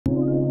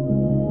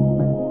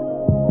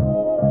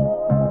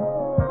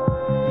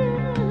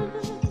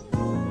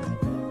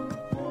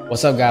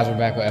What's up, guys? We're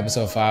back with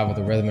episode 5 of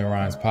the Rhythm and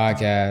Rhymes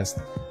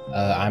podcast.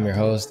 I'm your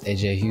host,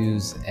 AJ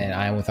Hughes, and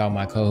I am without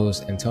my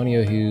co-host,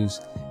 Antonio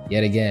Hughes,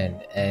 yet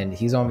again. And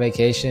he's on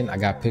vacation. I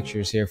got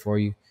pictures here for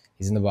you.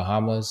 He's in the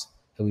Bahamas.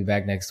 He'll be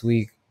back next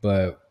week,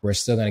 but we're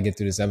still going to get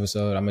through this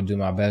episode. I'm going to do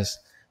my best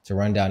to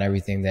run down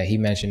everything that he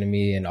mentioned to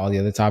me and all the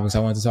other topics I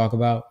wanted to talk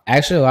about.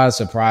 Actually, a lot of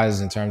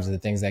surprises in terms of the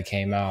things that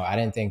came out. I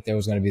didn't think there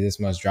was going to be this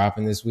much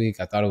dropping this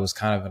week. I thought it was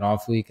kind of an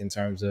off week in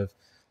terms of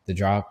the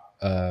drop,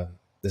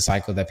 the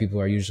cycle that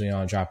people are usually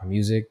on dropping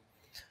music.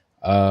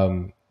 I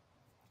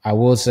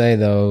will say,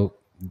 though,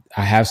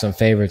 I have some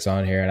favorites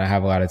on here, and I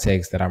have a lot of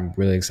takes that I'm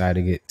really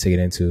excited to get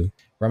into.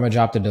 Rema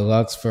dropped a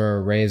deluxe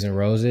for Rays and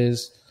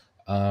Roses.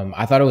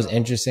 I thought it was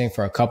interesting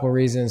for a couple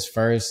reasons.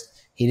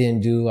 First, he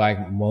didn't do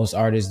like most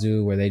artists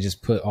do, where they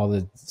just put all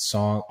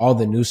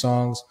the new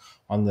songs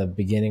on the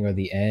beginning or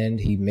the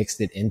end. He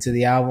mixed it into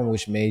the album,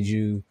 which made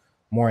you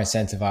more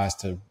incentivized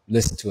to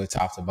listen to it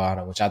top to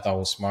bottom, which I thought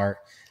was smart.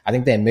 I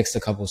think they mixed a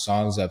couple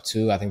songs up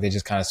too. I think they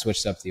just kind of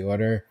switched up the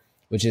order,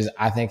 which is,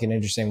 I think, an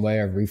interesting way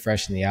of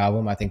refreshing the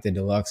album. I think the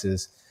deluxe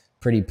is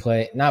pretty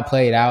not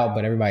played out,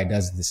 but everybody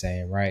does it the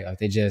same, right? Like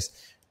they just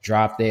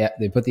drop, they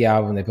put the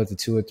album, they put the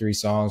 2 or 3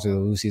 songs or the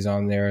Lucy's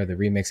on there, the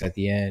remix at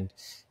the end,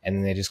 and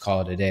then they just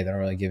call it a day. They don't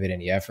really give it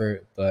any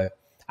effort, but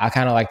I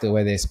kind of like the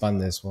way they spun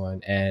this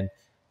one. And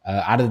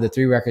out of the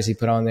 3 records he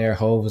put on there,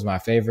 Hove was my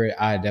favorite.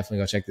 I definitely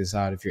go check this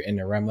out if you're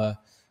into Rema.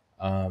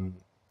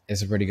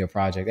 It's a pretty good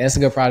project. And it's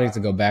a good project to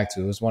go back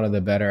to. It was one of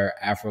the better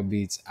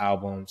Afrobeats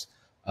albums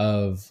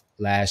of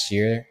last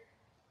year.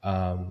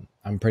 I'm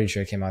pretty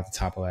sure it came out the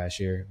top of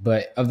last year.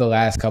 But of the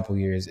last couple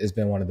years, it's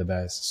been one of the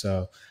best.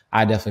 So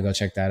I definitely go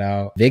check that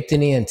out.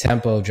 Victini and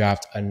Tempo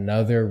dropped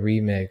another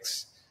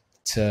remix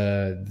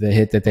to the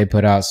hit that they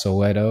put out,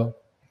 Soweto,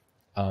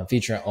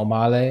 featuring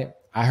Omale.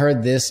 I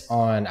heard this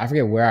on, I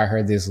forget where I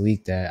heard this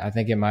leaked at. I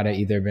think it might have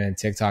either been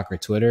TikTok or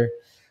Twitter.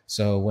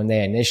 So when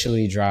they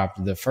initially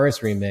dropped the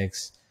first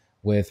remix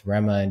with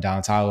Rema and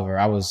Don Toliver,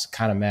 I was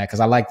kind of mad because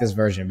I like this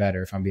version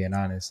better, if I'm being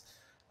honest.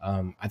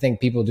 I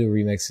think people do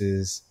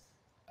remixes.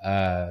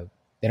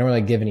 They don't really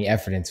give any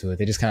effort into it.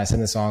 They just kind of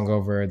send the song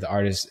over. The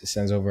artist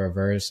sends over a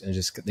verse and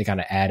just they kind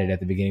of add it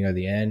at the beginning or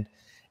the end.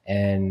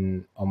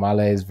 And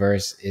Omale's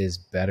verse is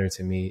better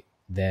to me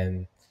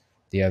than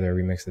the other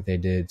remix that they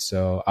did.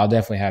 So I'll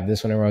definitely have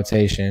this one in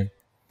rotation.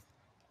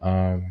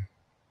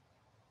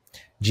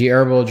 G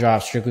Herbo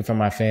dropped Strictly for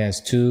My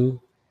Fans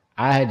 2.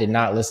 I did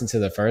not listen to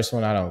the first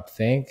one, I don't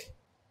think.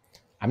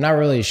 I'm not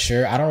really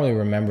sure. I don't really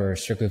remember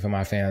Strictly for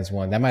My Fans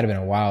 1. That might have been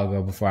a while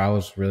ago before I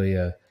was really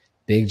a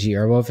big G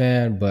Herbo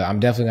fan, but I'm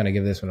definitely going to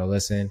give this one a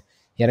listen.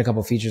 He had a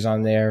couple features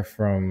on there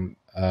from,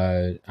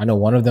 I know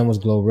one of them was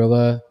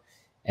Glorilla,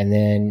 and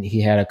then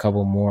he had a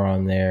couple more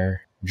on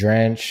there.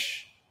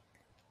 Drench,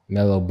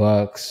 Mellow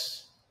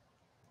Bucks.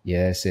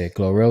 Yeah, that's it.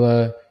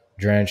 Glorilla,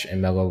 Drench,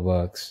 and Mellow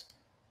Bucks.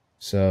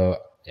 So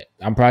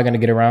I'm probably going to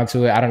get around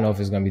to it. I don't know if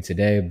it's going to be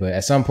today, but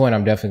at some point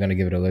I'm definitely going to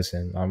give it a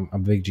listen. I'm a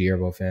big G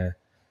Herbo fan.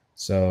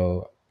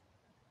 So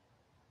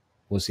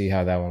we'll see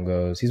how that one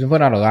goes. He's been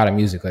putting out a lot of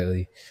music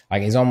lately.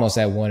 Like he's almost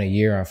at one a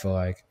year, I feel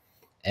like.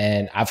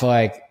 And I feel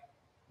like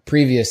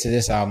previous to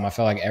this album, I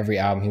felt like every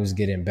album he was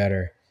getting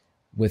better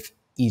with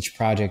each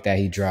project that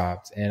he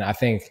dropped. And I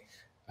think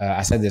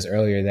I said this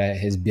earlier that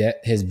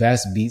his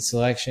best beat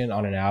selection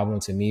on an album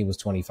to me was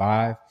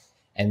 25.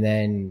 And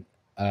then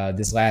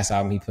this last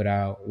album he put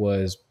out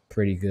was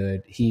pretty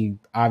good. He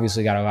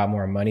obviously got a lot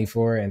more money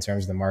for it in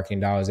terms of the marketing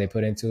dollars they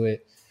put into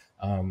it.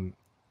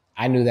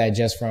 I knew that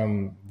just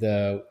from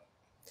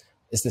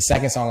it's the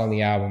second song on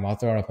the album. I'll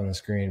throw it up on the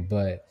screen,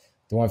 but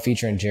the one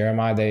featuring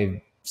Jeremiah,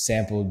 they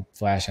sampled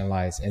Flashing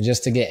Lights. And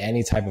just to get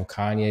any type of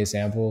Kanye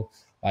sample,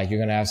 like you're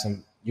gonna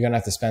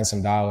have to spend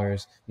some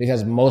dollars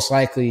because most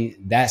likely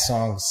that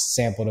song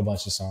sampled a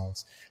bunch of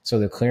songs. So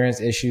the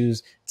clearance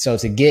issues. So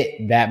to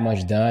get that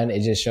much done,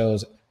 it just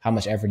shows how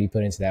much effort he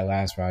put into that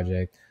last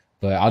project.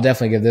 But I'll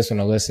definitely give this one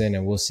a listen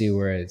and we'll see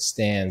where it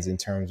stands in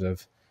terms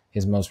of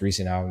his most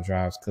recent album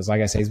drops. Because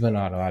like I said, he's been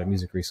out a lot of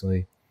music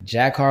recently.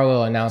 Jack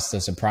Harlow announced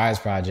a surprise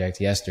project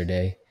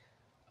yesterday,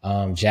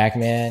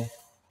 Jackman.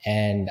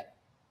 And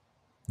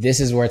this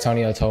is where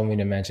Tonio told me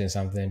to mention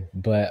something.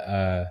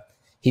 But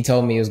he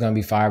told me it was going to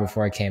be fire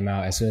before it came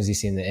out as soon as he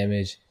seen the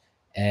image.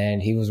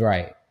 And he was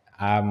right.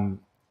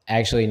 I'm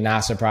actually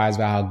not surprised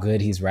by how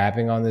good he's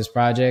rapping on this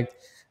project.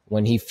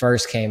 When he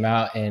first came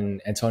out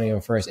and Antonio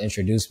first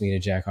introduced me to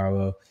Jack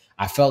Harlow,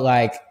 I felt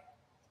like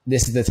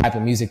this is the type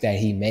of music that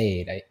he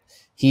made.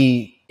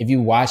 If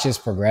you watch his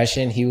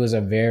progression, he was a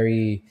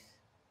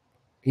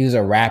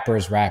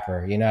rapper's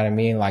rapper. You know what I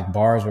mean? Like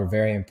bars were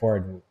very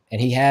important.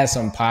 And he had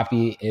some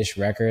poppy-ish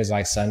records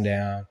like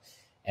Sundown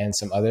and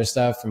some other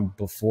stuff from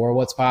before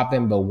What's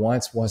Poppin'. But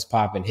once What's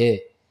Poppin'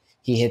 hit,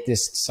 he hit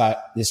this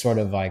sort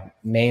of like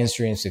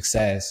mainstream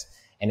success.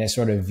 And it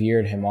sort of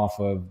veered him off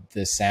of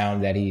the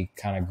sound that he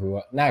kind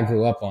of not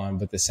grew up on,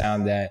 but the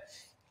sound that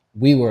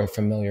we were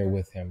familiar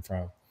with him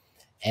from.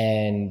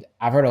 And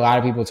I've heard a lot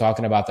of people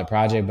talking about the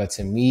project, but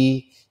to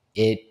me,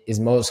 it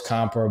is most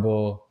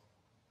comparable,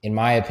 in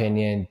my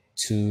opinion,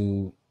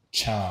 to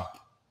Chomp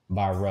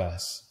by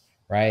Russ,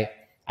 right?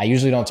 I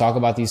usually don't talk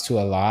about these two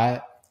a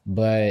lot,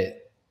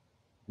 but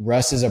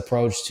Russ's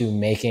approach to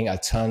making a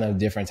ton of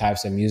different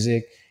types of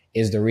music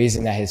is the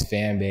reason that his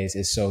fan base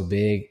is so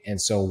big and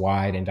so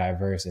wide and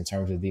diverse in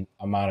terms of the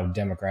amount of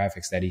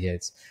demographics that he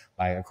hits,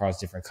 like across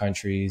different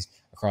countries,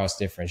 across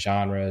different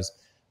genres.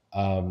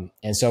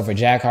 And so for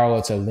Jack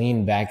Harlow to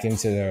lean back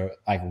into the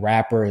like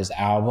rapper's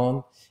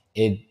album,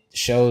 it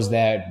shows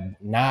that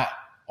not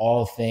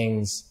all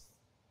things,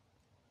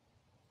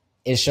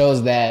 it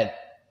shows that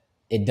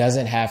it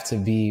doesn't have to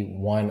be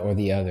one or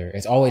the other.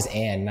 It's always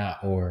and,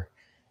 not or.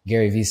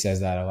 Gary Vee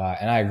says that a lot.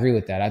 And I agree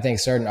with that. I think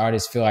certain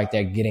artists feel like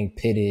they're getting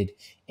pitted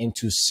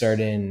into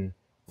certain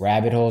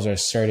rabbit holes or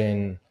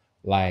certain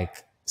like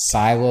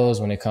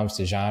silos when it comes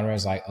to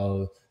genres. Like,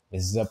 oh,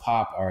 this is a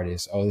pop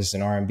artist. Oh, this is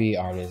an R&B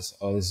artist.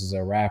 Oh, this is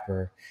a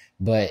rapper.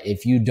 But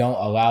if you don't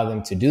allow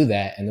them to do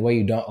that, and the way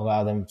you don't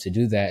allow them to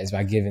do that is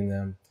by giving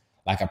them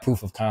like a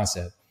proof of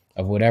concept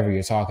of whatever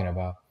you're talking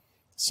about.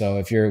 So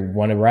if you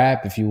want to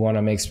rap, if you want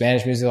to make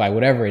Spanish music, like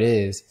whatever it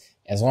is,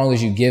 as long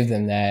as you give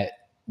them that,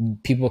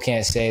 people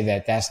can't say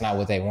that that's not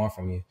what they want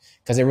from you,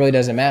 because it really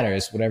doesn't matter.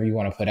 It's whatever you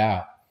want to put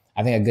out.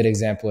 I think a good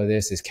example of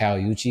this is Cal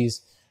Uchis.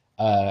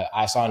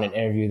 I saw in an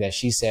interview that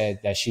she said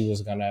that she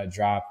was going to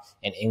drop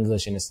in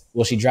English. And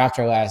she dropped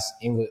her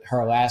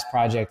last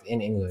project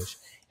in English,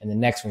 and the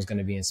next one's going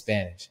to be in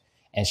Spanish.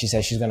 And she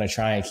said she's going to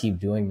try and keep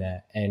doing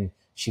that. And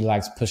she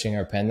likes pushing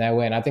her pen that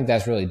way. And I think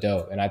that's really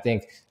dope. And I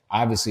think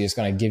obviously it's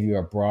going to give you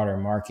a broader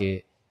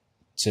market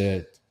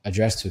to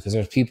address to, because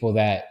there's people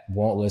that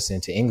won't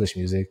listen to English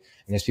music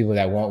and there's people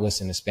that won't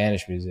listen to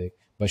Spanish music,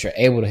 but you're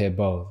able to hit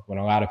both when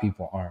a lot of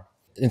people aren't.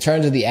 In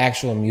terms of the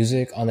actual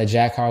music on the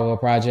Jack Harlow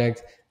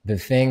project, the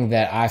thing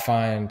that I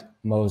find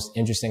most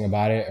interesting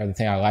about it, or the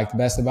thing I liked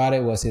best about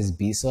it, was his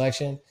beat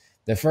selection.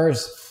 The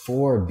first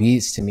 4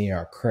 beats to me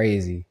are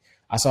crazy.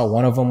 I saw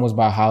one of them was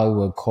by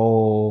Hollywood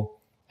Cole.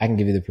 I can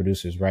give you the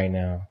producers right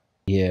now.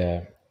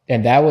 Yeah.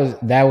 And that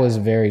was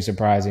very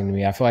surprising to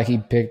me. I feel like he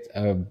picked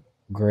a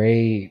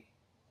great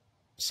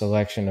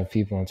selection of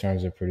people in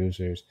terms of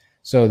producers.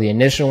 So the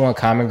initial one,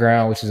 Common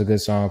Ground, which is a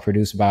good song,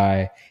 produced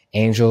by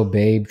Angel,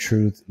 Babe,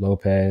 Truth,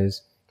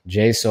 Lopez,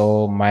 J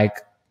Soul, Mike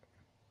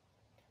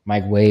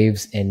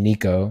Waves, and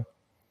Nico.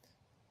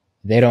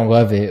 They Don't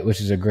Love It,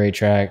 which is a great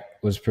track,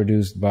 was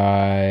produced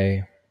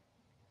by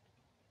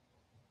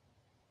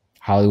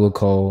Hollywood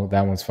Cole.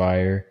 That one's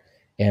fire.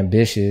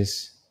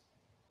 Ambitious,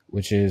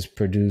 which is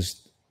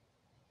produced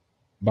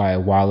by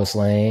Wallace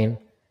Lane.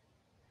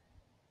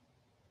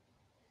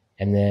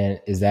 And then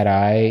Is That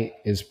I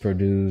is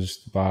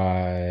produced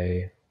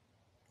by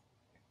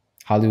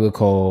Hollywood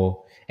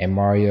Cole and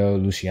Mario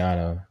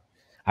Luciano.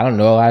 I don't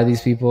know a lot of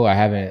these people. I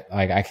haven't,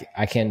 like,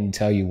 I can't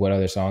tell you what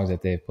other songs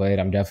that they've played.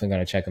 I'm definitely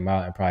going to check them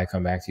out and probably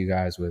come back to you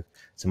guys with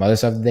some other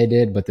stuff that they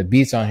did. But the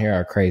beats on here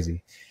are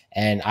crazy.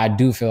 And I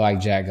do feel like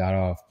Jack got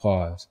off.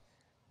 Pause.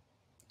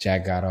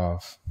 Jack got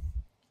off.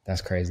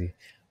 That's crazy.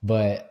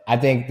 But I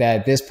think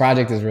that this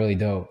project is really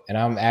dope. And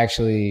I'm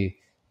actually,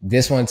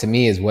 this one to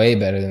me is way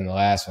better than the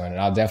last one. And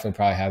I'll definitely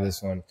probably have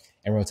this one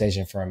in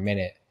rotation for a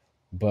minute.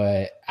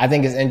 But I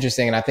think it's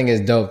interesting, and I think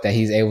it's dope that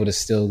he's able to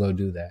still go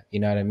do that. You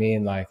know what I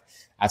mean? Like,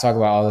 I talk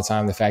about all the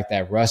time the fact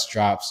that Russ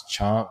drops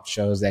Chomp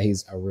shows that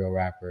he's a real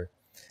rapper.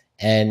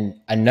 And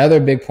another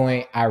big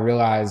point I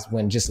realized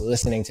when just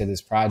listening to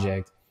this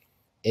project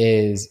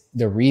is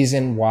the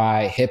reason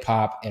why hip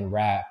hop and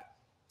rap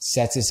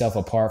sets itself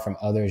apart from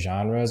other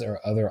genres or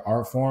other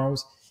art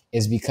forms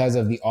is because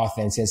of the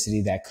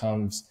authenticity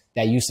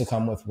that used to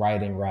come with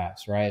writing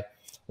raps, right?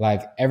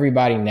 Like,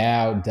 everybody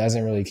now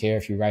doesn't really care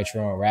if you write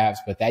your own raps,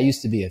 but that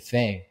used to be a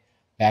thing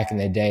back in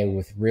the day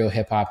with real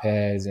hip hop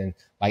heads, and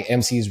like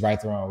MCs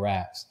write their own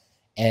raps.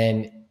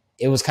 And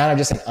it was kind of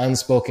just an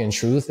unspoken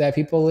truth that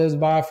people lived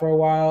by for a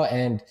while.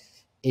 And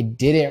it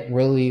didn't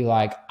really,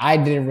 like, I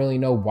didn't really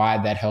know why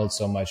that held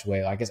so much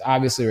weight. Like, it's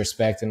obviously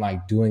respect and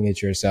like doing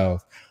it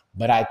yourself.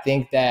 But I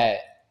think that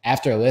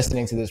after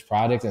listening to this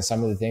project and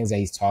some of the things that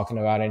he's talking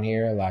about in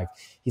here, like,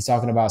 he's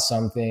talking about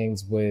some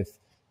things with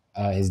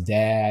his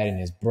dad and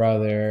his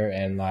brother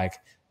and like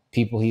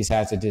people he's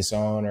had to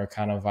disown or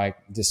kind of like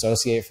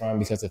dissociate from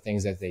because of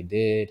things that they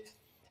did.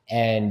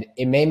 And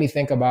it made me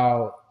think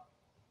about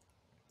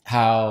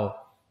how,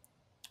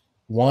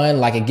 one,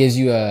 like, it gives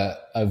you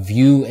a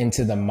view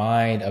into the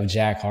mind of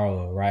Jack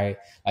Harlow, right?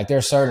 Like, there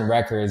are certain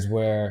records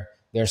where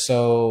they're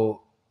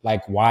so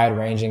like wide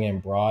ranging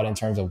and broad in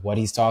terms of what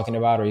he's talking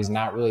about, or he's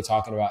not really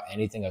talking about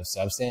anything of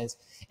substance.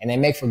 And they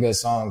make for good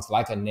songs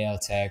like a Nail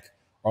Tech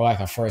or like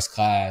a First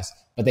Class,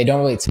 but they don't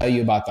really tell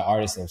you about the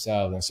artists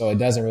themselves. And so it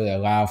doesn't really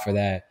allow for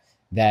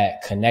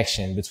that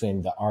connection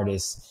between the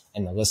artist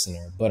and the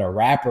listener. But a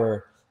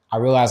rapper, I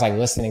realized, like,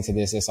 listening to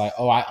this, it's like,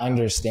 oh, I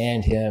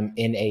understand him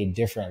in a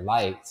different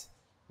light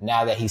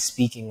now that he's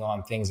speaking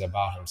on things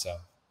about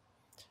himself.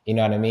 You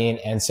know what I mean?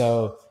 And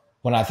so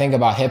when I think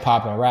about hip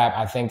hop and rap,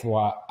 I think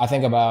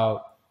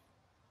about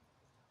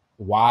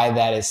why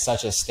that is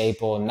such a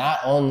staple, not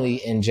only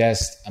in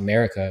just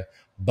America,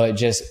 but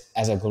just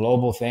as a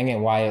global thing,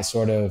 and why it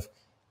sort of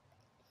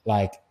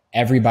like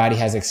everybody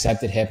has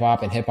accepted hip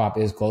hop and hip hop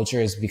is culture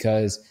is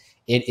because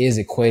it is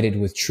equated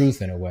with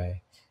truth in a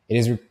way. It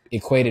is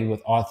equated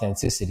with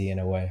authenticity in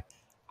a way.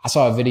 I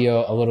saw a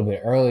video a little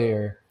bit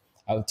earlier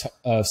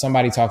of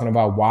somebody talking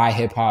about why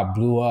hip hop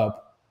blew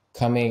up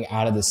coming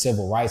out of the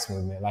civil rights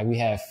movement. Like we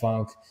had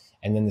funk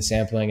and then the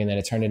sampling and then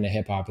it turned into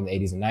hip hop in the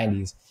 80s and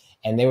 90s.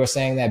 And they were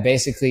saying that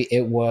basically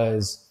it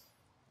was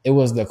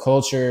the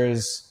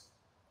culture's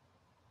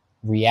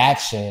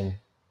reaction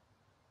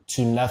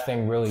to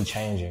nothing really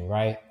changing,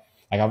 right?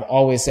 Like I've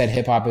always said,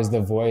 hip hop is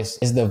the voice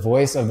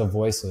of the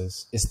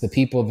voiceless. It's the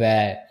people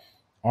that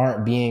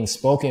aren't being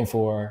spoken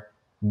for,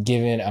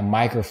 given a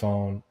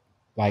microphone,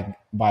 like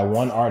by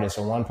one artist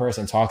or one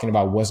person talking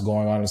about what's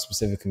going on in a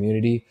specific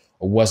community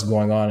or what's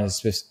going on in a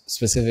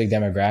specific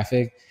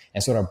demographic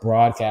and sort of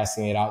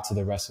broadcasting it out to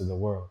the rest of the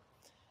world.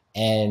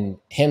 And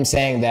him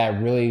saying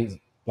that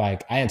really,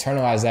 like, I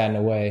internalized that in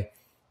a way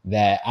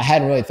that I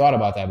hadn't really thought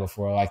about that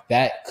before. Like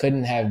that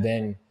couldn't have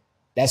been,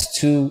 that's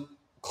too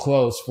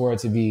close for it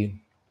to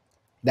be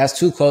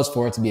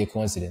a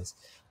coincidence.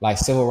 Like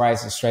civil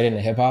rights is straight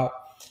into hip hop.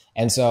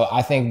 And so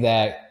I think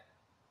that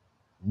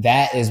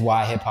is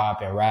why hip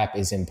hop and rap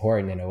is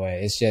important in a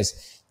way. It's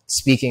just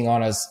speaking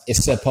on us.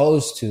 It's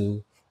supposed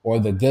to, or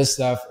the good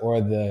stuff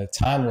or the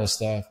timeless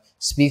stuff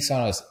speaks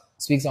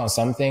on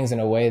some things in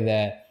a way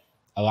that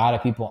a lot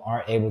of people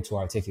aren't able to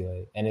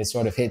articulate. And it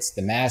sort of hits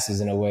the masses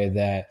in a way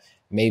that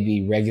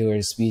maybe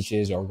regular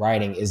speeches or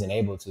writing isn't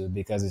able to,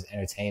 because it's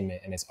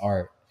entertainment and it's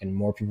art and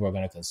more people are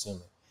going to consume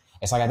it.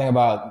 It's like I think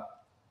about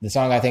the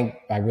song I think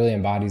like really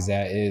embodies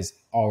that is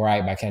All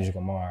Right by Kendrick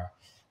Lamar.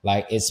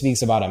 Like it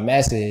speaks about a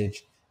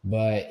message,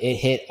 but it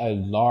hit a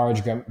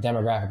large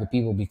demographic of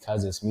people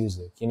because it's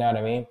music. You know what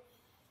I mean?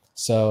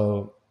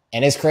 So,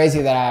 and it's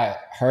crazy that I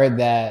heard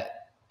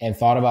that and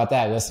thought about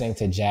that listening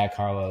to Jack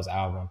Harlow's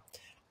album.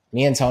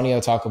 Me and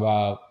Tonio talk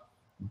about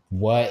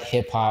what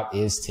hip hop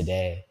is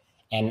today.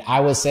 And I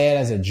would say it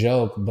as a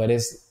joke, but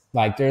it's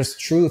like there's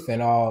truth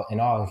in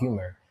all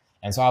humor.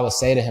 And so I would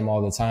say to him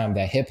all the time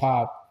that hip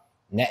hop,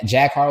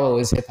 Jack Harlow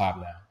is hip hop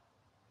now.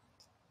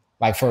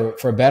 Like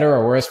for better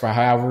or worse, for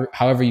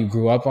however you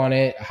grew up on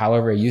it,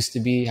 however it used to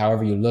be,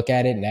 however you look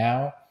at it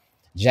now,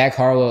 Jack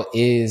Harlow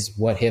is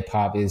what hip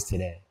hop is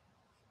today,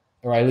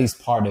 or at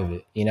least part of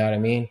it. You know what I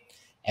mean?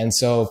 And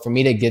so for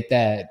me to get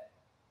that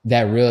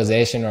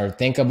realization or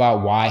think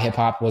about why hip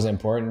hop was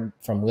important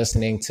from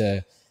listening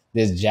to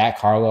this Jack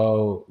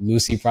Harlow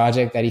Lucy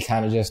project that he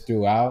kind of just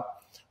threw out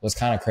was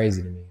kind of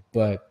crazy to me.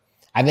 But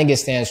I think it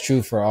stands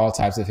true for all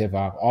types of hip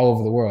hop all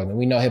over the world. And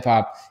we know hip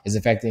hop is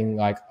affecting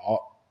like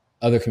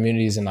other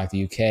communities in like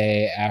the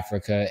UK,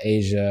 Africa,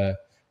 Asia,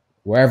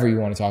 wherever you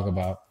want to talk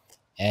about.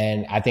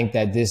 And I think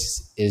that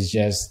this is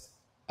just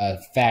a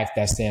fact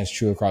that stands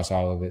true across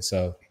all of it.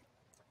 So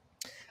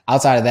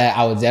outside of that,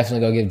 I would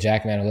definitely go give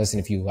Jackman a listen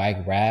if you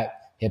like rap,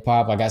 hip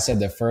hop. Like I said,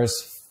 the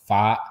first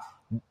 5,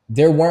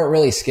 there weren't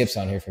really skips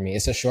on here for me.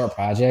 It's a short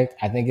project.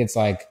 I think it's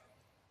like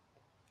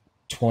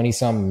 20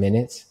 something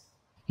minutes.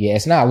 Yeah,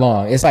 it's not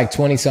long. It's like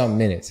 20 something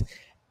minutes.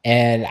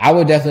 And I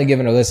would definitely give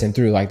it a listen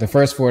through. Like the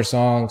first 4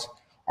 songs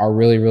are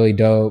really, really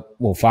dope.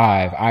 Well,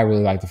 5. I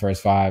really like the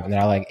first 5. And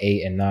then I like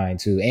 8 and 9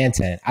 too, and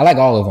 10. I like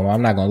all of them.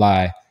 I'm not going to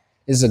lie.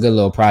 This is a good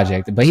little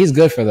project. But he's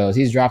good for those.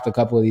 He's dropped a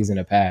couple of these in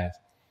the past.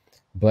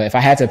 But if I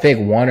had to pick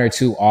 1 or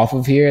 2 off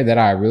of here that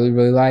I really,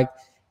 really like,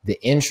 the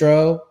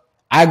intro,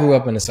 I grew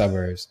up in the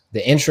suburbs.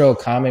 The intro,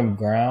 Common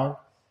Ground,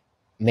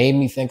 made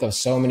me think of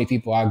so many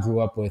people I grew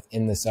up with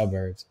in the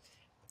suburbs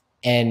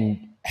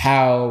and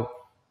how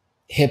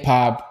hip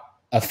hop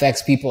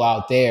affects people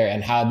out there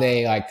and how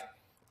they like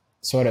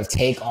sort of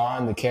take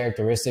on the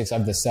characteristics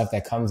of the stuff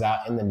that comes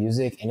out in the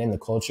music and in the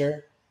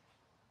culture,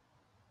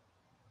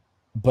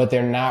 but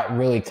they're not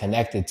really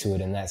connected to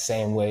it in that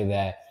same way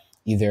that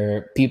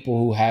either people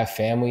who have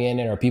family in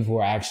it or people who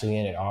are actually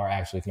in it are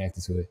actually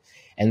connected to it.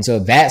 And so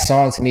that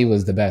song to me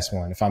was the best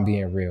one, if I'm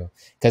being real,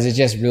 because it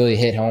just really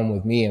hit home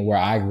with me and where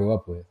I grew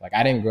up with. Like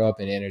I didn't grow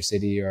up in the inner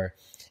city or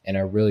in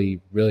a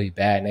really, really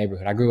bad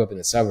neighborhood. I grew up in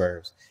the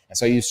suburbs. And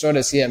so you sort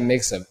of see a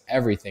mix of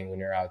everything when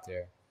you're out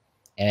there.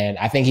 And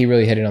I think he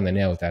really hit it on the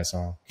nail with that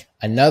song.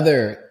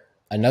 Another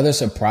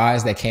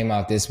surprise that came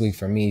out this week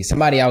for me,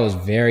 somebody I was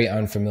very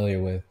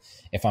unfamiliar with,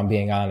 if I'm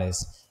being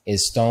honest,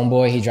 is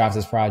Stonebwoy. He dropped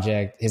his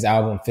project, his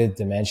album Fifth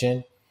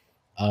Dimension.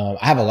 I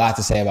have a lot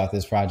to say about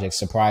this project,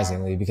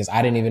 surprisingly, because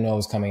I didn't even know it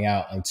was coming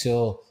out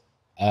until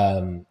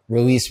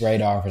Release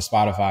Radar for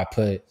Spotify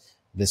put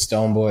the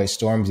Stonebwoy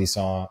Stormzy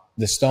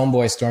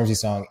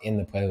song in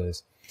the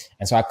playlist.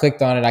 And so I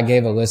clicked on it. I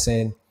gave a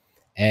listen.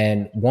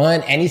 And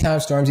anytime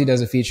Stormzy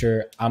does a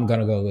feature, I'm going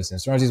to go listen.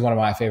 Stormzy is one of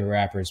my favorite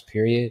rappers,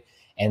 period.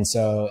 And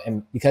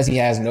because he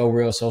has no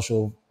real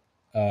social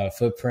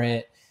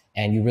footprint,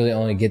 and you really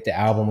only get the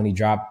album when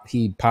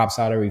he pops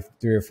out every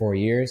 3 or 4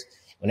 years.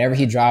 Whenever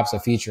he drops a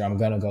feature, I'm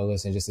going to go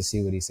listen just to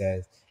see what he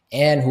says.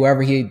 And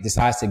whoever he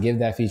decides to give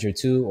that feature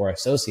to or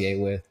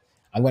associate with,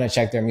 I'm going to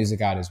check their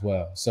music out as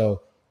well.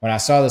 So when I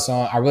saw the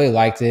song, I really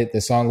liked it.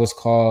 The song was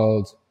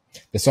called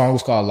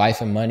Life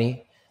and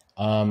Money.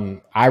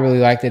 I really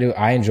liked it.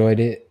 I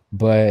enjoyed it,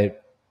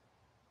 but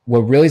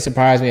what really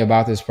surprised me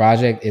about this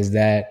project is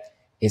that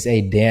it's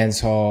a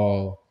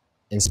dancehall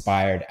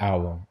inspired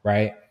album,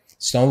 right?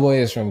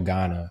 Stonebwoy is from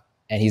Ghana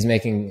and he's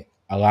making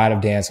a lot of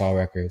dancehall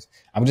records.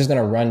 I'm just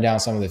going to run down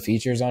some of the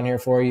features on here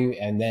for you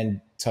and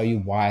then tell you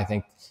why I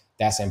think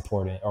that's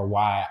important or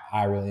why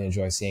I really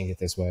enjoy seeing it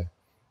this way.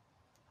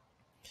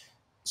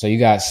 So you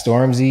got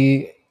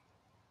Stormzy,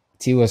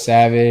 Tiwa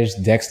Savage,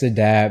 Dexter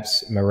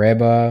Daps,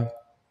 Mereba,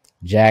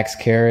 Jax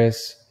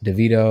Karis,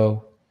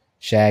 Davido,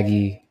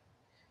 Shaggy,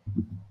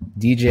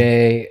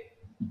 DJ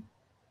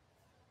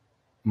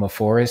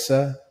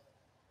Maforisa,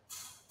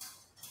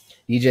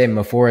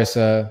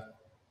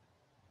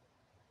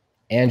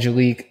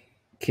 Angelique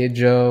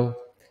Kidjo,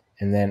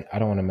 and then I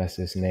don't want to mess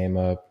this name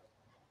up,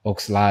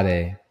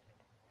 Oxlade.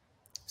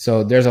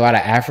 So there's a lot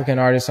of African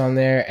artists on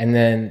there, and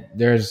then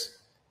there's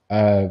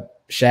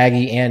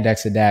Shaggy and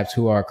Dexter Daps,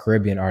 who are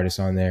Caribbean artists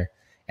on there.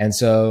 And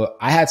so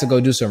I had to go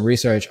do some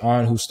research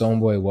on who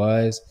Stonebwoy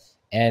was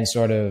and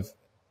sort of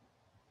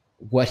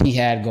what he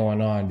had going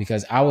on,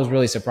 because I was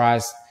really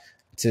surprised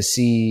to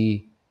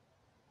see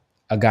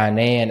a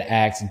Ghanaian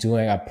act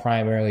doing a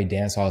primarily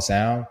dancehall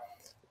sound.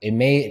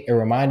 It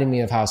reminded me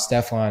of how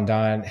Stefflon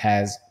Don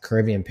has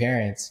Caribbean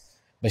parents,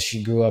 but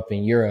she grew up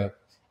in Europe,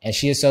 and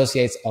she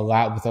associates a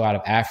lot with a lot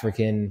of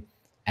African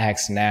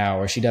acts now,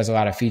 or she does a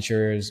lot of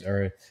features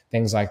or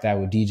things like that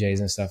with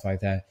DJs and stuff like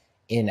that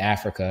in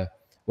Africa,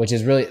 which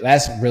is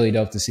that's really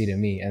dope to see to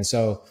me. And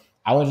so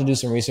I went to do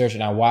some research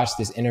and I watched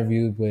this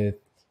interview with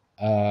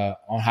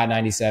on Hot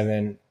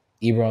 97,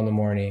 Ebro in the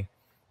Morning,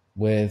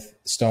 with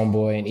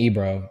Stonebwoy and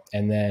Ebro.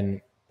 And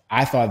then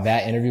I thought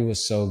that interview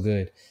was so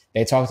good.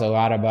 They talked a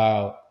lot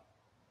about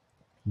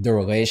the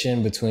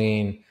relation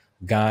between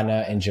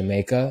Ghana and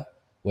Jamaica,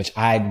 which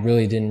I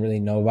really didn't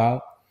really know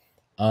about.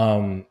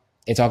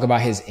 They talk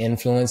about his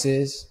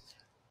influences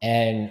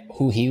and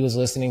who he was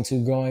listening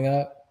to growing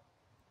up.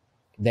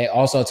 They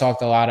also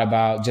talked a lot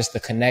about just the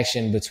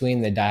connection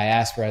between the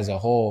diaspora as a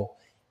whole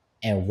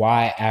and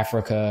why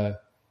Africa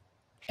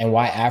and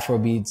why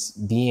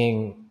Afrobeats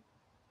being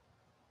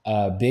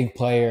a big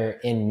player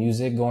in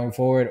music going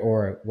forward,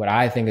 or what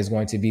I think is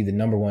going to be the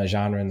 #1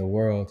 genre in the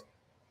world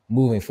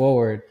moving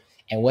forward,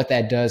 and what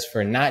that does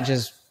for not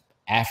just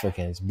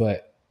Africans,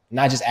 but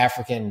not just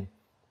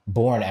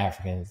African-born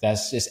Africans.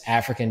 That's just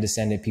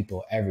African-descended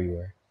people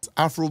everywhere.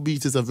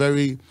 Afrobeat is a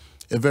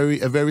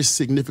very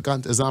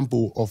significant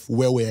example of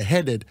where we're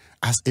headed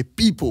as a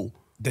people.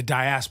 The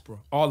diaspora,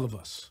 all of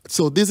us.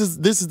 So this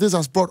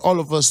has brought all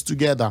of us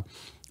together.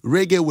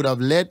 Reggae would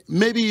have led,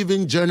 maybe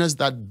even genres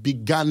that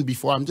began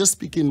before. I'm just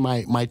speaking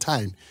my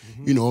time.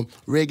 You know,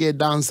 reggae,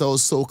 dancehall,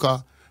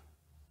 soca,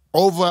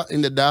 over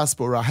in the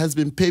diaspora has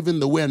been paving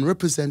the way and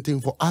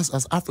representing for us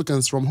as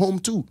Africans from home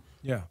too.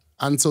 Yeah.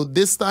 And so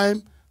this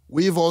time,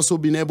 we've also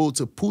been able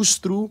to push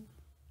through,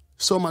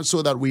 so much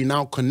so that we're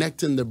now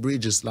connecting the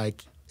bridges.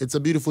 Like, it's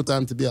a beautiful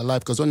time to be alive,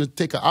 because when you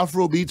take an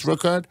Afrobeat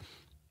record,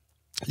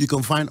 you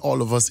can find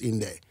all of us in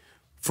there,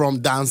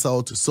 from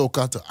dancehall to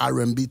soca to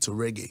R&B to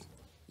reggae.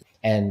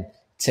 And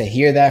to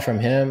hear that from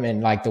him,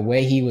 and like the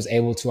way he was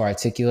able to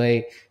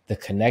articulate the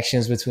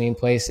connections between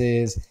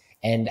places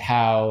and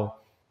how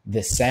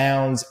the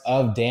sounds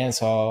of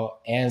dancehall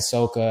and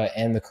soca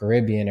and the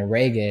Caribbean and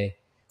reggae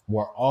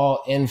were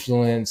all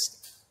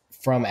influenced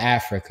from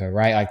Africa,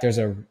 right? Like there's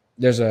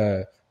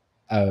a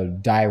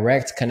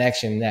direct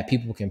connection that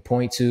people can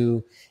point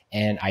to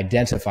and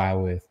identify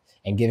with,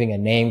 and giving a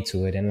name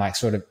to it and like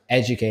sort of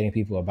educating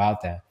people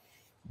about that.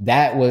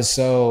 That was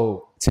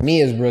so, to me,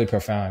 is really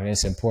profound, and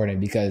it's important,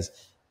 because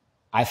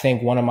I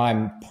think one of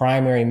my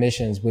primary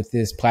missions with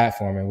this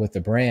platform and with the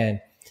brand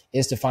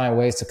is to find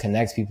ways to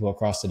connect people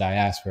across the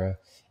diaspora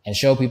and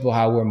show people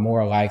how we're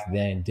more alike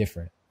than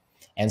different.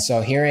 And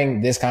so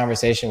hearing this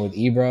conversation with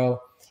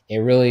Ebro, it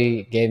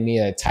really gave me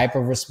a type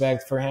of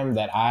respect for him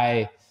that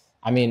I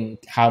mean,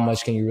 how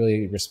much can you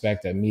really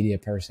respect a media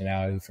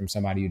personality from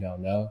somebody you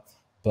don't know?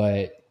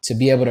 But to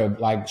be able to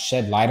like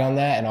shed light on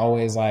that and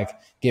always like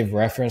give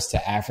reference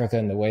to Africa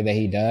in the way that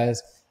he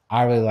does,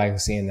 I really like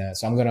seeing that.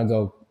 So I'm going to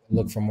go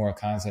look for more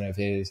content of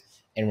his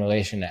in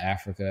relation to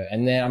Africa.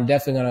 And then I'm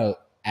definitely going to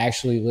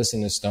actually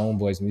listen to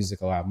Stonebwoy's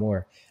music a lot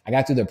more. I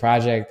got through the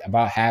project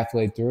about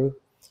halfway through.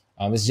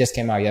 This just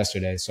came out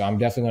yesterday. So I'm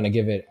definitely going to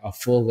give it a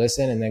full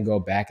listen and then go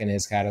back in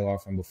his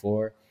catalog from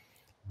before.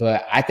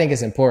 But I think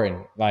it's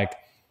important, like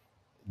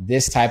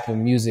this type of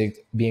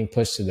music being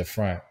pushed to the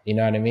front. You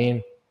know what I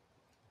mean?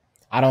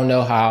 I don't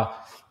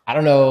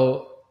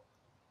know.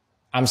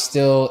 I'm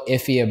still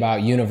iffy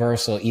about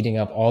Universal eating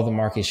up all the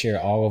market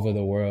share all over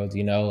the world.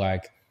 You know,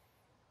 like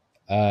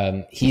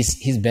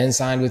he's been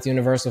signed with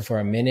Universal for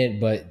a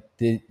minute, but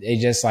they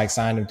just like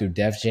signed him through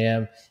Def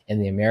Jam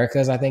in the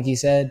Americas, I think he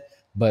said.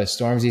 But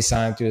Stormzy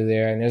signed through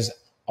there, and there's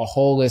a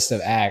whole list of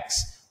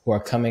acts who are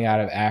coming out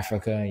of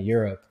Africa and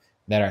Europe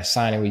that are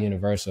signing with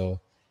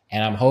Universal.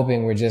 And I'm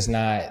hoping we're just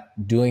not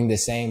doing the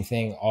same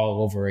thing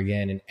all over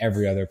again in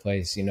every other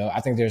place. You know, I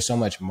think there's so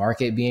much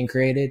market being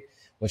created,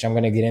 which I'm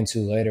going to get into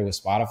later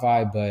with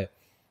Spotify, but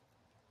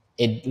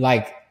it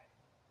like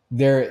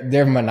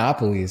they're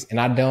monopolies, and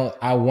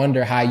I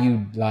wonder how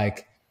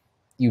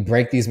you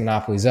break these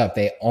monopolies up.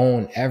 They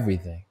own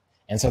everything,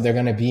 and so they're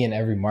going to be in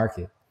every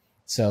market.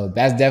 So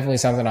that's definitely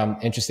something I'm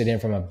interested in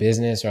from a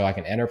business or like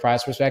an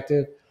enterprise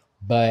perspective.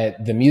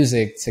 But the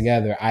music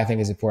together, I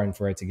think, is important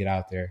for it to get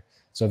out there.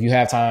 So if you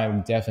have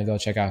time, definitely go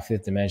check out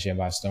Fifth Dimension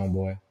by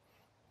Stonebwoy.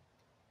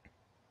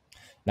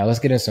 Now let's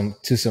get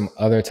into some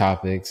other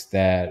topics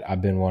that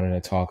I've been wanting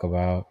to talk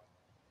about.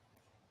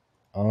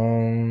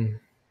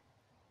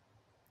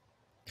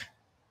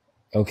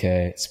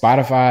 Okay,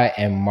 Spotify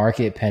and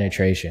market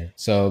penetration.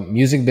 So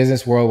Music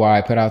Business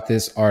Worldwide put out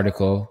this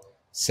article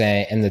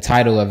saying, and the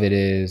title of it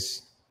is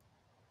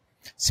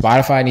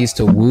Spotify needs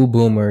to woo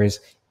boomers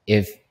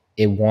if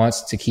it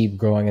wants to keep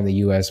growing in the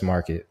US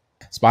market.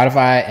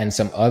 Spotify and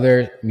some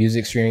other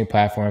music streaming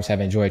platforms have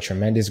enjoyed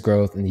tremendous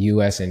growth in the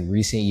US in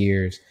recent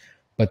years,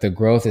 but the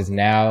growth is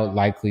now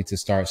likely to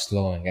start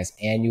slowing as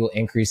annual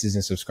increases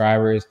in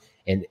subscribers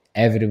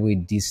inevitably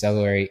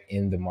decelerate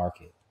in the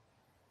market.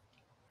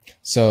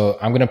 So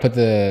I'm going to put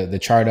the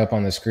chart up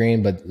on the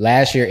screen, but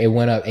last year it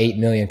went up 8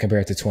 million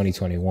compared to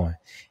 2021.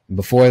 And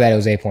before that, it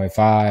was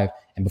 8.5.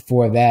 And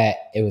before that,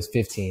 it was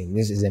 15.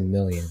 This is in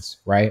millions,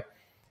 right?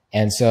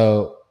 And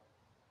so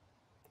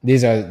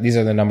these are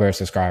the number of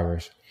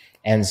subscribers.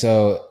 And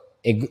so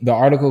the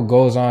article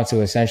goes on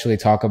to essentially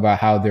talk about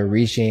how they're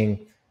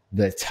reaching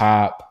the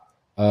top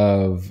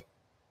of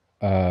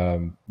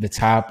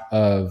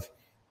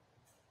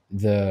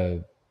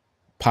the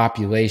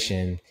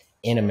population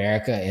in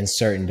America in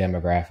certain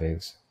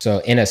demographics. So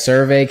in a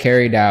survey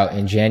carried out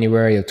in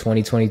January of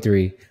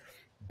 2023,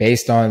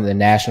 based on the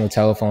National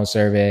Telephone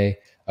Survey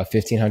of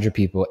 1,500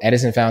 people,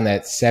 Edison found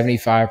that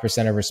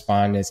 75% of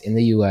respondents in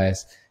the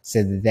US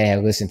said that they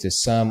had listened to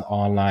some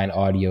online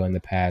audio in the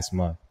past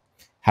month.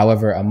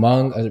 However,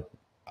 among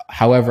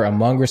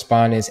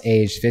respondents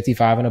aged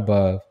 55 and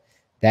above,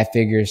 that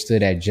figure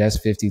stood at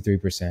just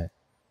 53%.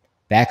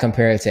 That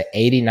compared to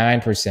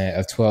 89%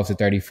 of 12 to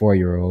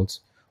 34-year-olds,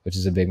 which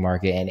is a big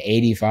market, and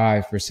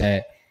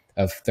 85%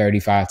 of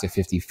 35 to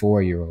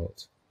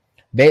 54-year-olds.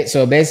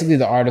 So basically,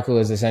 the article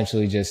is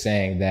essentially just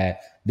saying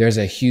that there's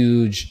a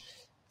huge,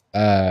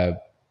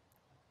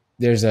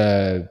 there's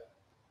an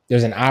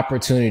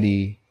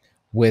opportunity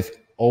with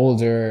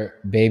older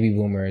baby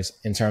boomers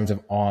in terms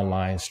of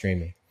online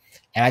streaming.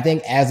 And I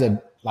think as a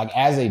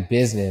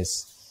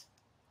business,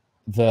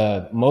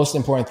 the most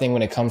important thing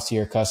when it comes to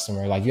your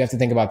customer, like you have to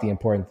think about the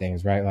important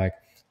things, right? Like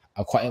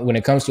when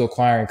it comes to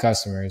acquiring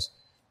customers,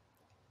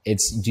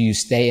 it's, do you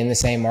stay in the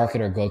same market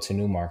or go to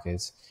new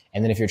markets?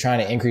 And then if you're trying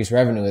to increase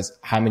revenue, it's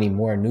how many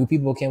more new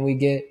people can we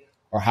get,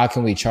 or how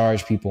can we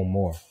charge people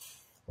more,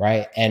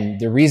 right? And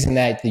the reason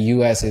that the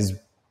US is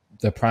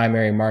the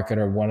primary market,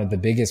 or one of the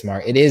biggest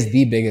market, it is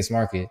the biggest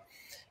market,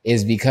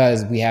 is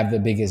because we have the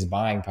biggest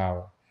buying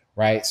power,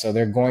 right? So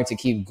they're going to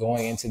keep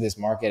going into this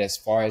market as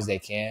far as they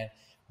can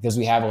because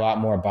we have a lot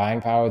more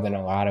buying power than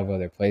a lot of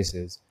other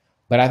places.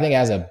 But I think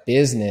as a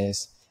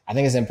business, I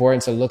think it's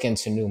important to look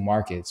into new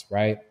markets,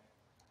 right?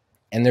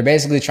 And they're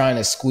basically trying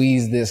to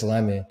squeeze this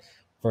lemon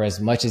for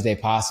as much as they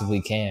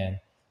possibly can.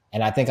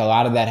 And I think a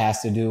lot of that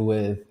has to do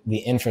with the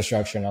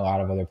infrastructure in a lot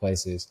of other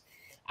places.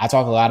 I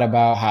talk a lot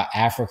about how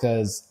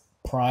Africa's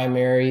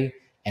primary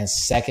and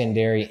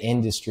secondary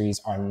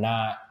industries are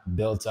not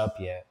built up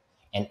yet.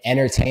 And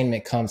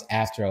entertainment comes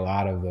after a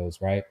lot of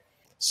those, right?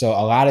 So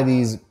a lot of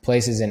these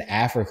places in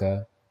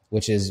Africa,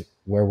 which is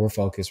where we're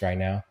focused right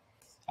now,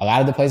 a lot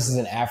of the places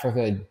in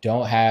Africa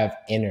don't have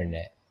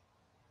internet.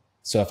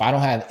 So if I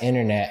don't have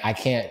internet, I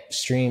can't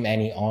stream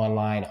any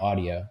online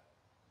audio.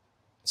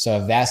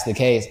 So if that's the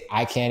case,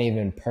 I can't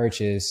even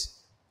purchase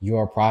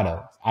your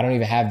product. I don't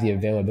even have the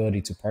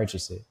availability to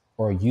purchase it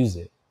or use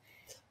it.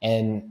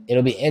 And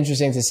it'll be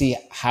interesting to see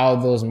how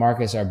those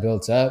markets are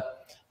built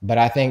up. But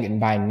I think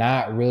by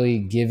not really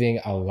giving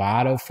a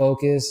lot of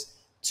focus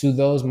to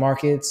those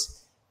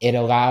markets, it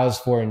allows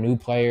for new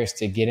players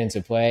to get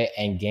into play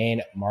and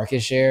gain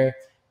market share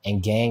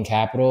and gain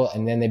capital.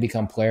 And then they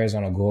become players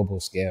on a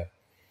global scale.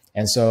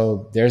 And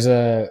so there's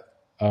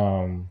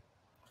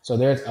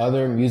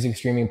other music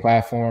streaming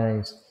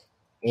platforms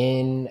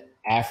in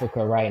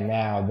Africa right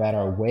now that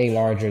are way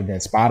larger than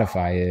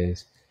Spotify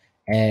is.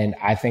 And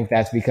I think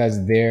that's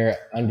because their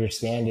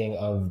understanding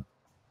of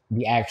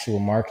the actual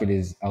market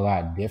is a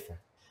lot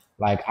different.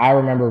 Like I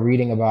remember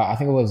reading about, I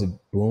think it was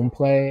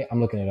Boomplay. I'm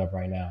looking it up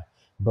right now,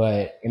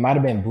 but it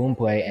might've been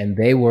Boomplay, and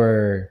they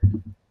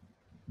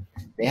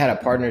had a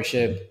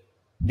partnership.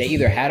 They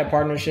either had a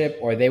partnership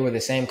or they were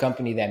the same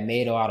company that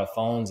made a lot of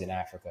phones in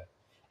Africa.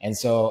 And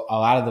so a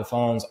lot of the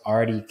phones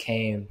already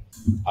came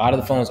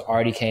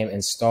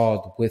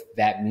installed with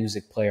that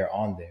music player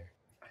on there.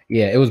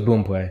 Yeah, it was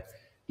Boomplay.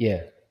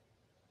 Yeah.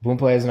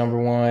 Boomplay is number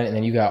one. And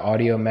then you got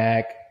Audio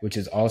Mac, which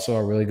is also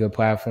a really good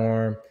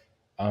platform.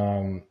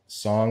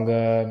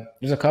 Songa.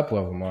 There's a couple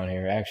of them on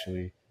here,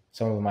 actually.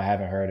 Some of them I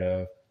haven't heard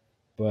of.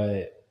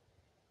 But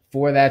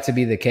for that to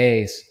be the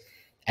case,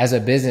 as a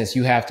business,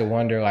 you have to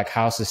wonder, like,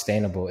 how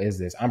sustainable is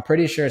this? I'm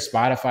pretty sure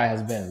Spotify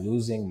has been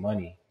losing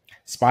money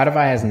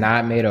Spotify has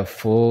not made a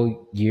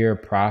full year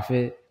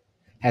profit.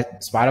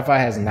 Spotify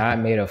has not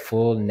made a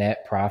full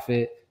net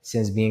profit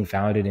since being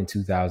founded in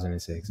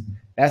 2006.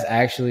 That's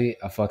actually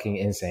a fucking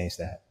insane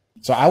stat.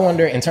 So I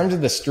wonder, in terms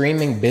of the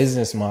streaming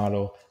business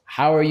model,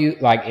 how are you,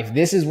 like, if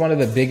this is one of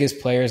the biggest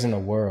players in the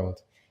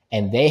world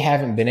and they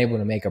haven't been able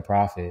to make a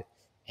profit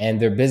and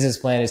their business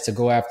plan is to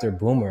go after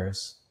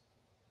boomers,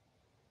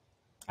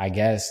 I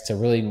guess, to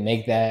really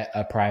make that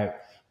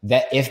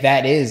that if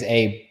that is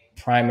a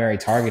primary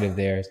target of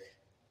theirs,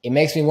 it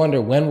makes me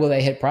wonder, when will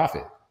they hit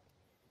profit?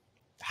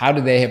 How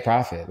do they hit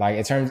profit? Like,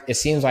 it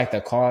seems like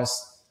the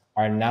costs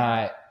are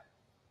not,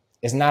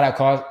 it's not a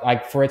cost,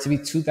 like, for it to be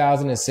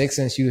 2006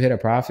 since you hit a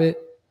profit.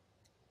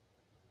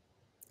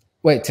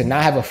 Wait, to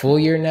not have a full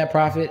year net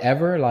profit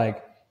ever?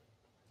 Like,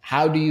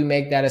 how do you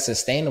make that a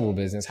sustainable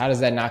business? How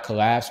does that not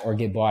collapse or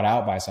get bought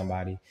out by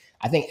somebody?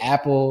 I think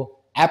Apple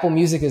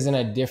Music is in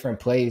a different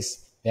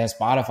place than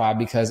Spotify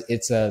because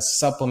it's a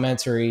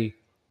supplementary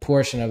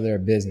portion of their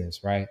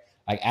business, right?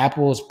 Like,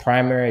 Apple's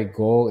primary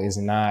goal is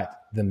not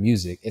the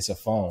music, it's a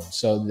phone.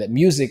 So the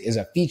music is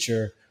a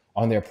feature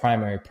on their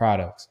primary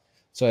products.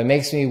 So it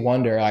makes me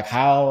wonder, like,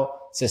 how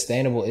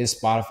sustainable is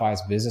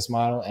Spotify's business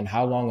model, and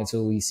how long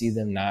until we see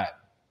them not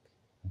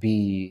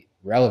be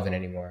relevant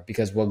anymore?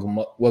 Because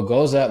what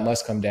goes up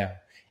must come down,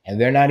 and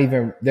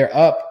they're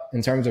up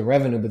in terms of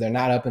revenue, but they're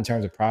not up in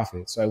terms of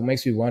profit. So it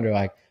makes me wonder,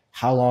 like,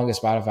 how long is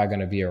Spotify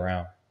going to be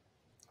around?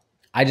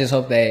 I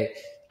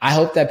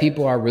hope that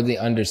people are really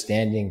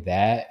understanding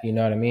that, you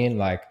know what I mean?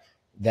 Like,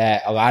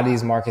 that a lot of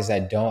these markets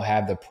that don't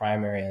have the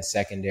primary and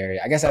secondary,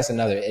 I guess that's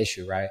another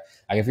issue, right?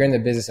 Like, if you're in the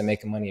business of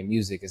making money in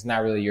music, it's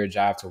not really your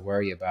job to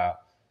worry about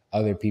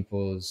other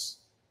people's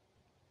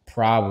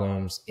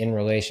problems in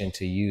relation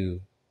to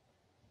you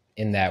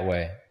in that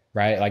way,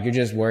 right? Like, you're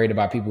just worried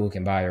about people who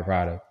can buy your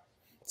product.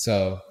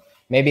 So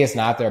maybe it's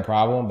not their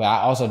problem, but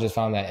I also just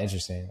found that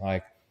interesting.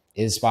 Like,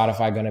 is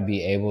Spotify going to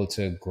be able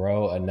to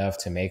grow enough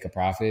to make a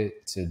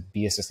profit to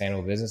be a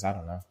sustainable business? I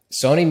don't know.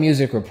 Sony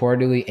Music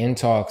reportedly in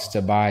talks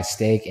to buy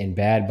stake in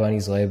Bad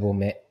Bunny's label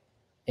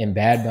and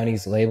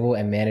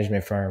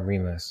management firm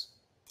Remus.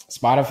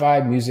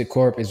 Spotify Music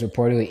Corp is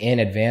reportedly in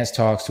advanced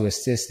talks to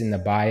assist in the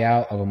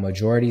buyout of a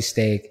majority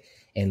stake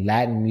in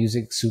Latin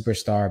music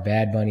superstar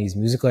Bad Bunny's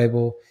music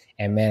label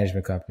and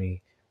management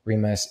company,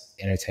 Remus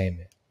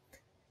Entertainment.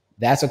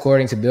 That's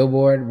according to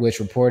Billboard, which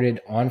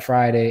reported on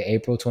Friday,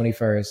 April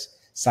 21st,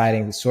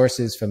 citing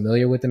sources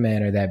familiar with the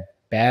matter, that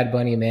Bad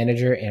Bunny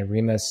manager and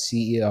Remus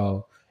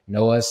CEO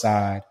Noah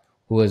Asad,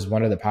 who is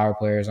one of the power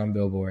players on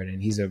Billboard,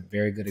 and he's a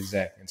very good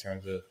exec in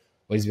terms of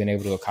what he's been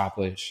able to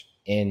accomplish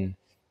in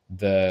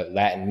the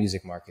Latin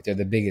music market. They're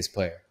the biggest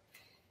player.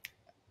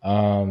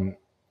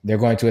 They're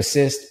going to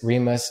assist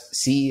Remus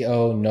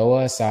CEO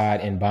Noah Asad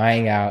in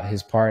buying out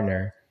his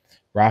partner,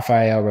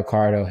 Rafael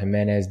Ricardo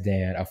Jimenez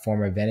Dan, a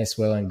former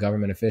Venezuelan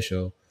government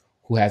official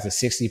who has a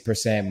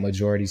 60%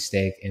 majority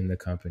stake in the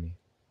company.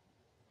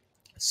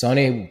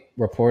 Sony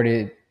will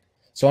reportedly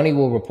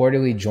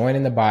join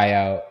in the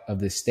buyout of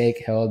the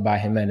stake held by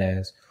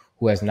Jimenez,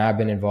 who has not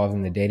been involved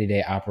in the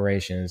day-to-day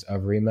operations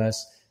of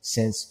Remus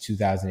since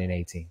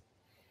 2018,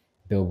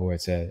 Billboard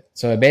said.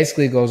 So it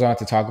basically goes on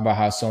to talk about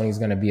how Sony's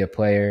going to be a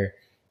player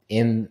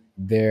in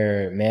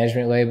their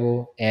management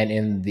label and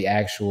in the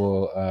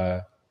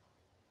actual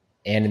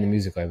and in the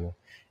music label.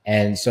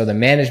 And so the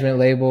management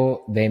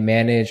label, they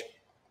manage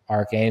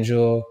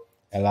Archangel,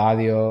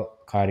 Eladio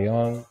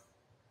Carrion,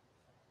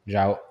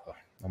 oh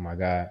my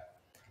God,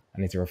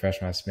 I need to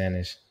refresh my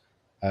Spanish,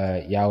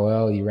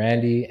 Yael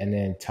Urandi, and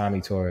then Tommy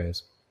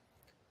Torres.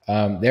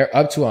 They're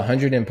up to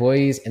 100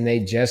 employees, and they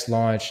just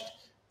launched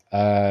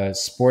a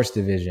sports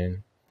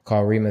division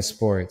called Remus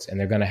Sports, and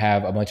they're going to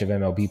have a bunch of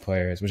MLB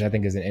players, which I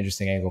think is an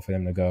interesting angle for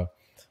them to go.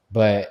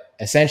 But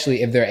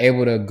essentially, if they're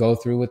able to go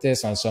through with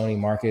this on Sony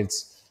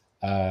Market's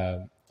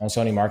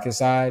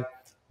side,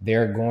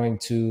 they're going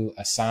to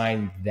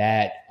assign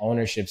that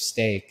ownership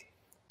stake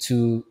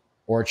to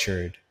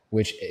Orchard,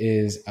 which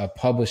is a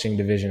publishing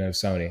division of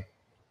Sony.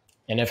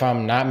 And if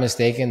I'm not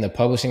mistaken, the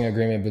publishing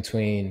agreement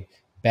between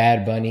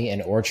Bad Bunny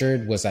and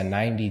Orchard was a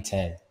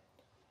 90-10.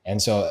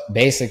 And so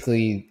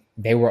basically,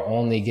 they were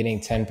only getting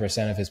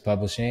 10% of his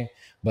publishing,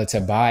 but to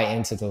buy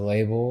into the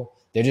label,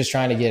 they're just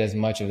trying to get as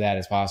much of that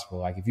as possible.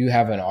 Like, if you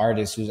have an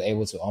artist who's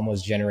able to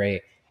almost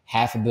generate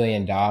 $500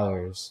 million,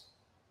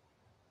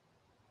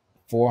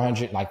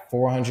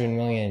 $400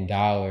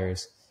 million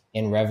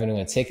in revenue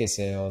and ticket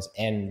sales,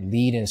 and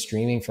lead in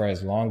streaming for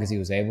as long as he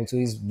was able to,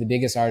 he's the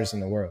biggest artist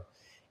in the world.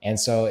 And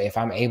so if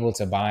I'm able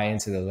to buy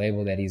into the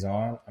label that he's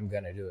on, I'm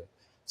going to do it.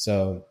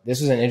 So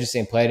this was an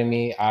interesting play to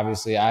me.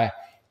 Obviously, I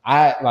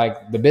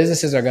like, the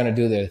businesses are going to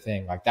do their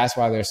thing. Like, that's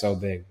why they're so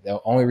big. The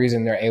only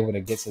reason they're able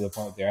to get to the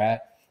point they're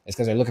at is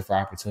because they're looking for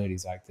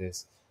opportunities like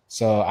this.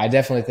 So I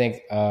definitely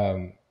think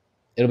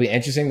it'll be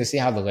interesting to see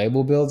how the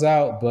label builds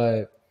out.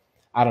 But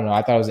I don't know.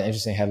 I thought it was an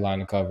interesting headline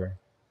to cover.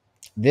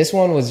 This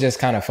one was just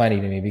kind of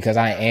funny to me because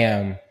I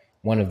am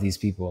one of these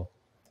people.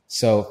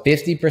 So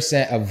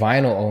 50% of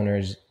vinyl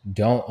owners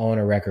don't own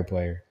a record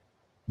player.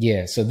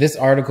 Yeah, so this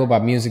article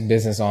about Music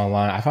Business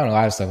Online, I found a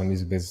lot of stuff on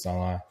Music Business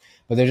Online,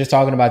 but they're just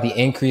talking about the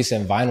increase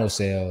in vinyl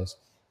sales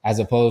as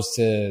opposed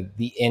to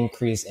the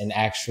increase in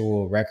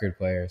actual record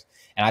players.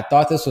 And I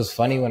thought this was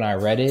funny when I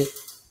read it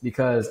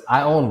because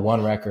I owned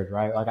one record,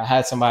 right? Like I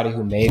had somebody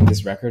who made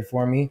this record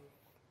for me,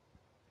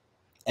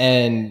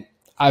 and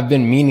I've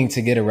been meaning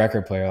to get a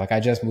record player. Like I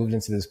just moved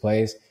into this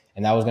place,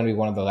 and that was going to be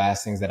one of the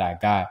last things that I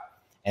got.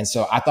 And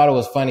so I thought it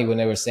was funny when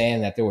they were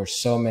saying that there were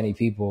so many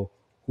people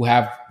who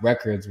have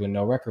records with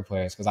no record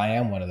players, because I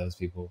am one of those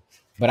people.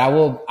 But I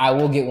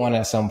will get one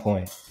at some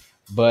point.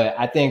 But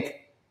I think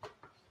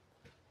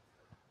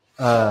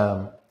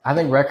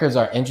records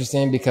are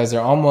interesting because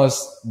they're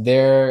almost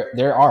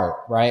they're art,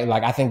 right?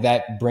 Like I think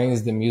that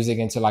brings the music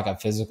into like a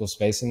physical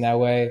space in that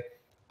way.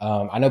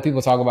 I know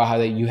people talk about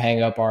how you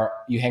hang up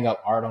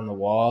art on the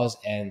walls,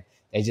 and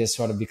they just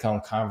sort of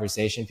become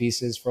conversation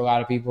pieces for a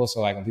lot of people.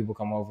 So like when people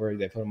come over,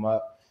 they put them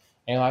up,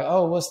 and you're like,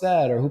 oh, what's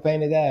that? Or who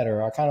painted that?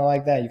 Or I kind of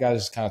like that. You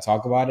guys just kind of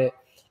talk about it.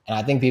 And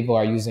I think people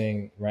are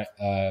using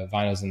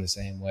vinyls in the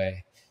same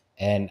way.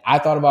 And I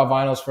thought about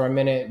vinyls for a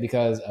minute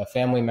because a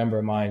family member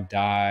of mine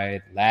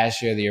died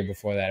last year, the year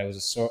before that. It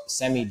was a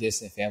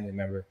semi-distant family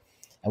member.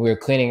 And we were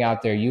cleaning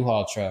out their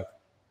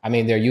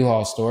their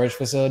U-Haul storage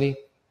facility.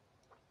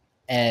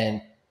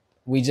 And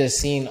we just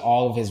seen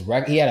all of his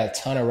records. He had a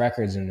ton of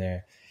records in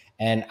there.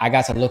 And I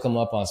got to look him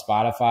up on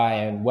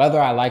Spotify. And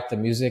whether I like the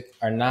music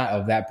or not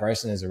of that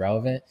person is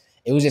irrelevant.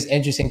 It was just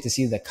interesting to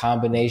see the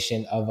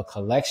combination of a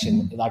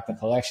collection, like the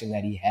collection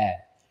that he had,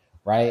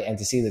 right? And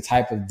to see the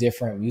type of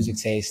different music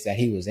tastes that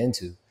he was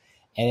into.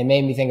 And it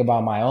made me think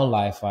about my own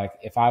life. Like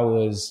if I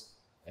was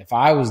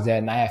dead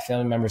and I had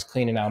family members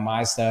cleaning out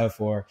my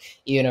stuff, or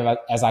even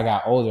as I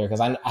got older, because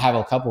I have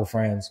a couple of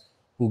friends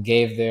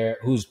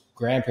whose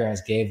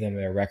grandparents gave them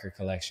their record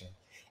collection.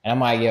 And I'm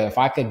like, yo, if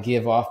I could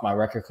give off my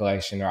record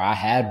collection, or I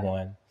had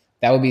one,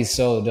 that would be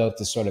so dope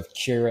to sort of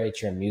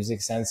curate your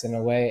music sense in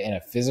a way, in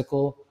a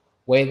physical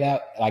way,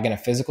 that like in a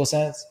physical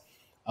sense.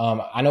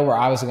 I know we're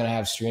obviously going to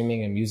have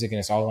streaming and music and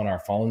it's all on our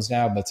phones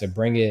now, but to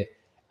bring it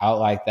out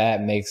like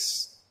that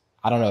makes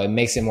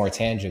it more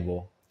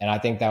tangible. And I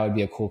think that would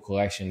be a cool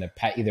collection to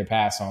either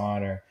pass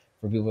on or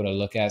for people to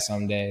look at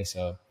someday.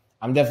 So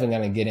I'm definitely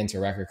going to get into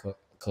record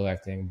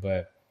collecting,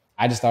 but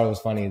I just thought it was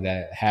funny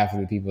that half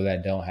of the people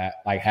that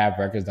have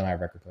records don't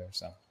have record players.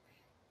 So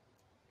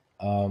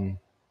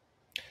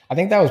I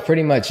think that was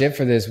pretty much it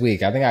for this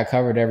week. I think I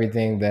covered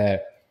everything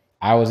that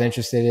I was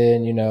interested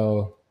in,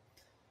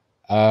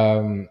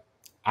 I'm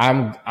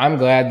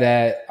glad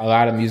that a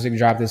lot of music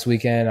dropped this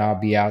weekend. I'll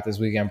be out this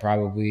weekend,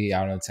 probably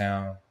out in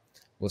town.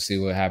 We'll see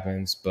what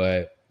happens.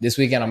 But this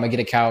weekend, I'm going to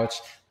get a couch.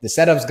 The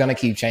setup's going to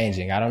keep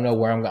changing. I don't know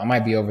where I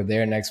might be over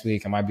there next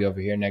week. I might be over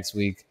here next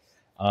week.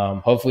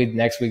 Hopefully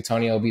next week,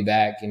 Tony will be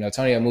back.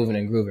 Tony moving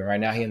and grooving. Right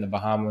now, he in the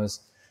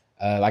Bahamas.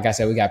 Like I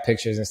said, we got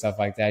pictures and stuff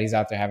like that. He's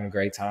out there having a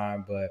great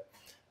time. But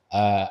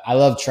I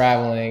love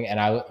traveling, and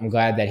I'm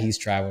glad that he's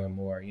traveling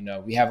more.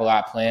 We have a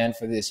lot planned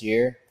for this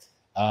year.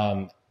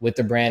 With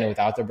the brand and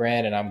without the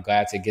brand. And I'm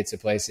glad to get to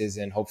places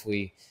and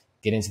hopefully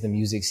get into the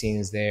music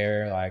scenes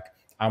there. Like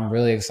I'm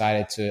really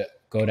excited to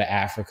go to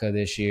Africa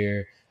this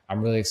year.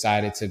 I'm really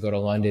excited to go to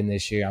London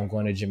this year. I'm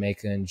going to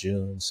Jamaica in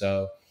June.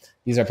 So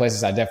these are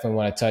places I definitely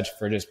want to touch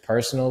for just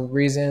personal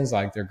reasons.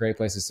 Like they're great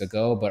places to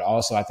go, but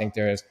also I think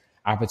there's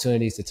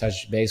opportunities to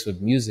touch base with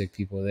music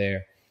people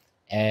there.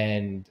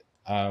 And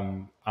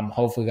I'm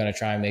hopefully going to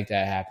try and make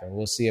that happen.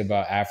 We'll see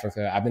about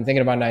Africa. I've been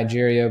thinking about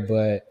Nigeria,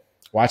 but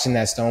watching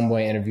that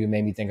Stonebwoy interview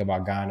made me think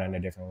about Ghana in a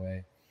different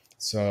way.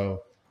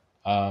 So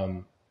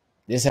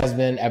this has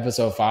been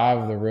episode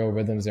 5 of the Real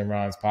Rhythms and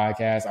Rhymes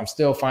podcast. I'm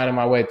still finding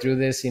my way through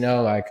this.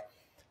 Like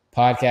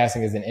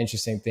podcasting is an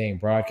interesting thing.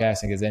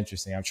 Broadcasting is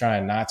interesting. I'm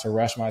trying not to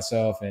rush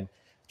myself and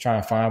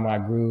trying to find my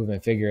groove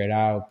and figure it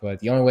out. But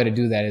the only way to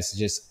do that is to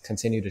just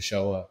continue to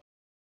show up.